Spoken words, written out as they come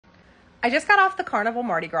I just got off the Carnival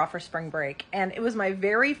Mardi Gras for spring break, and it was my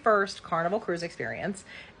very first Carnival cruise experience.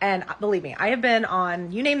 And believe me, I have been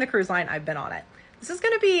on, you name the cruise line, I've been on it. This is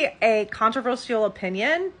going to be a controversial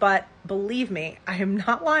opinion, but believe me, I am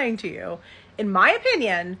not lying to you. In my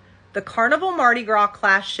opinion, the Carnival Mardi Gras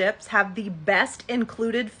class ships have the best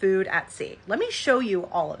included food at sea. Let me show you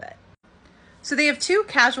all of it. So they have two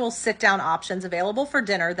casual sit-down options available for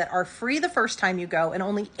dinner that are free the first time you go and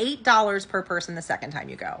only $8 per person the second time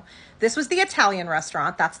you go. This was the Italian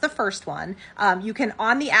restaurant. That's the first one. You can,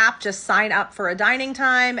 on the app, just sign up for a dining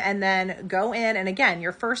time and then go in. And again,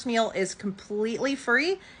 your first meal is completely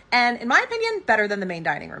free and, in my opinion, better than the main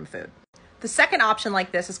dining room food. The second option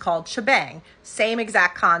like this is called Shebang. Same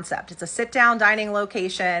exact concept. It's a sit-down dining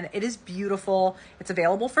location. It is beautiful. It's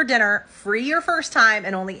available for dinner, free your first time,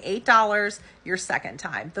 and only $8 your second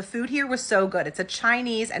time. The food here was so good. It's a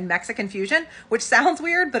Chinese and Mexican fusion, which sounds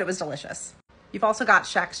weird, but it was delicious. You've also got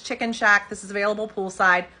Shack's Chicken Shack. This is available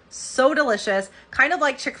poolside. So delicious, kind of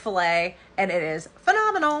like Chick-fil-A, and it is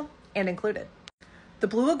phenomenal and included. The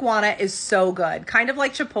Blue Iguana is so good, kind of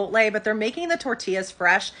like Chipotle, but they're making the tortillas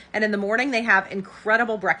fresh, and in the morning they have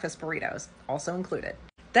incredible breakfast burritos, also included.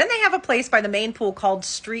 Then they have a place by the main pool called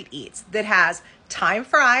Street Eats that has Time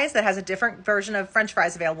Fries, that has a different version of French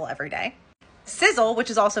fries available every day. Sizzle, which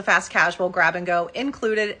is also fast casual, grab and go,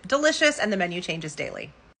 included, delicious, and the menu changes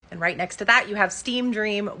daily. And right next to that, you have Steam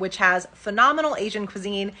Dream, which has phenomenal Asian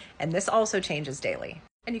cuisine, and this also changes daily.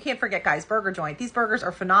 And you can't forget Guy's Burger Joint. These burgers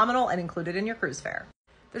are phenomenal and included in your cruise fare.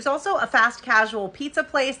 There's also a fast casual pizza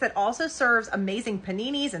place that also serves amazing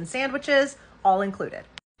paninis and sandwiches, all included.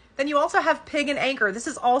 Then you also have Pig and Anchor. This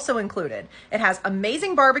is also included. It has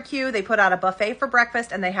amazing barbecue. They put out a buffet for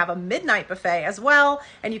breakfast and they have a midnight buffet as well.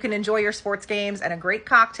 And you can enjoy your sports games and a great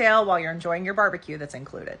cocktail while you're enjoying your barbecue that's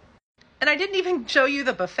included. And I didn't even show you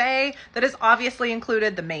the buffet that is obviously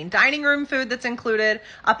included, the main dining room food that's included.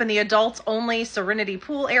 Up in the adults only Serenity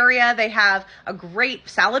Pool area, they have a great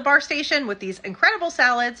salad bar station with these incredible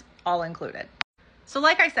salads, all included. So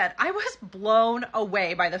like I said, I was blown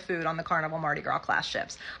away by the food on the Carnival Mardi Gras class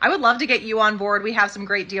ships. I would love to get you on board. We have some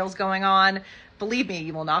great deals going on. Believe me,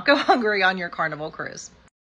 you will not go hungry on your Carnival cruise.